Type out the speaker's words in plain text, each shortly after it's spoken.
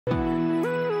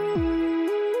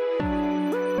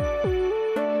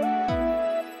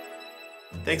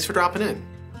Thanks for dropping in.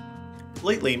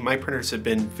 Lately, my printers have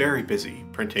been very busy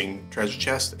printing treasure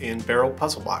chest and barrel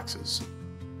puzzle boxes.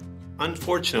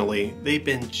 Unfortunately, they've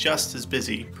been just as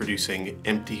busy producing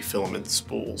empty filament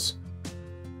spools.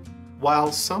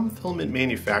 While some filament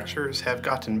manufacturers have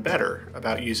gotten better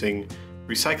about using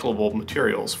recyclable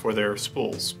materials for their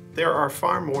spools, there are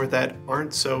far more that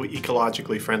aren't so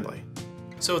ecologically friendly.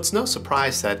 So it's no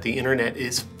surprise that the internet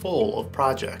is full of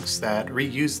projects that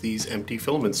reuse these empty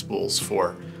filament spools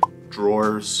for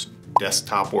drawers,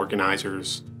 desktop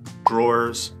organizers,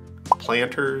 drawers,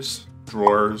 planters,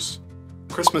 drawers,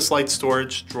 Christmas light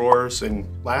storage, drawers, and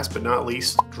last but not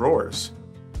least, drawers.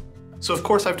 So of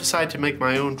course I've decided to make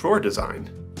my own drawer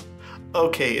design.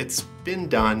 Okay, it's been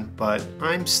done, but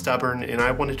I'm stubborn and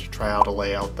I wanted to try out a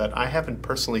layout that I haven't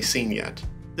personally seen yet.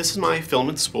 This is my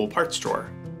filament spool parts drawer.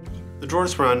 The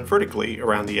drawers run vertically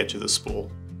around the edge of the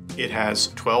spool. It has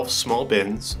 12 small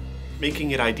bins, making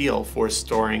it ideal for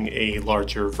storing a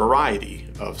larger variety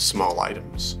of small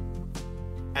items.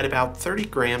 At about 30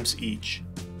 grams each,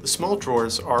 the small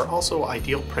drawers are also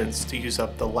ideal prints to use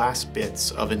up the last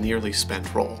bits of a nearly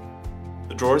spent roll.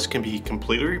 The drawers can be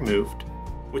completely removed,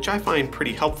 which I find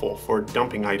pretty helpful for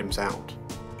dumping items out.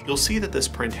 You'll see that this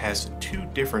print has two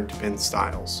different bin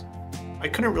styles. I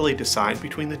couldn't really decide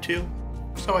between the two,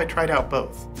 so I tried out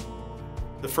both.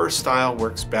 The first style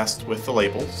works best with the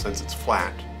label since it's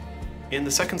flat, and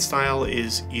the second style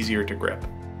is easier to grip.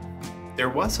 There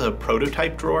was a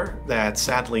prototype drawer that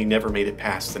sadly never made it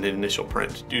past an initial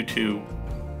print due to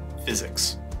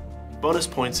physics. Bonus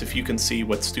points if you can see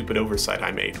what stupid oversight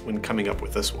I made when coming up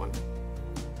with this one.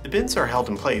 The bins are held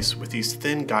in place with these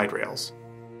thin guide rails.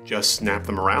 Just snap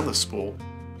them around the spool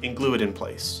and glue it in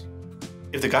place.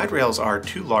 If the guide rails are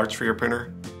too large for your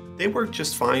printer, they work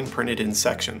just fine printed in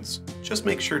sections. Just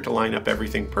make sure to line up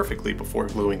everything perfectly before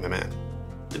gluing them in.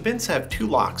 The bins have two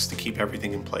locks to keep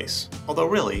everything in place, although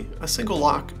really, a single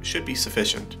lock should be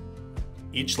sufficient.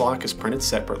 Each lock is printed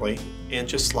separately and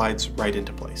just slides right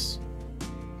into place.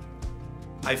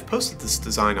 I've posted this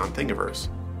design on Thingiverse,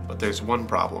 but there's one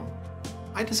problem.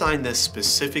 I designed this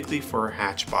specifically for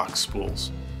Hatchbox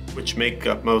spools, which make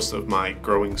up most of my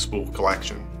growing spool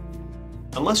collection.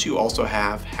 Unless you also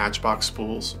have Hatchbox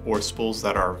spools or spools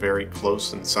that are very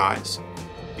close in size,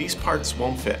 these parts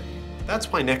won't fit. That's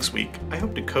why next week I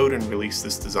hope to code and release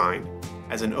this design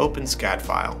as an open SCAD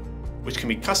file, which can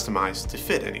be customized to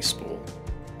fit any spool.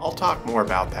 I'll talk more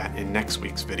about that in next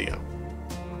week's video.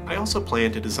 I also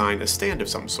plan to design a stand of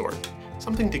some sort,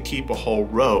 something to keep a whole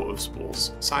row of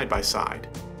spools side by side,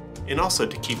 and also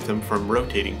to keep them from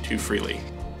rotating too freely.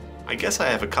 I guess I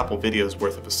have a couple videos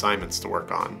worth of assignments to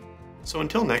work on. So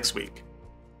until next week,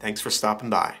 thanks for stopping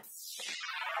by.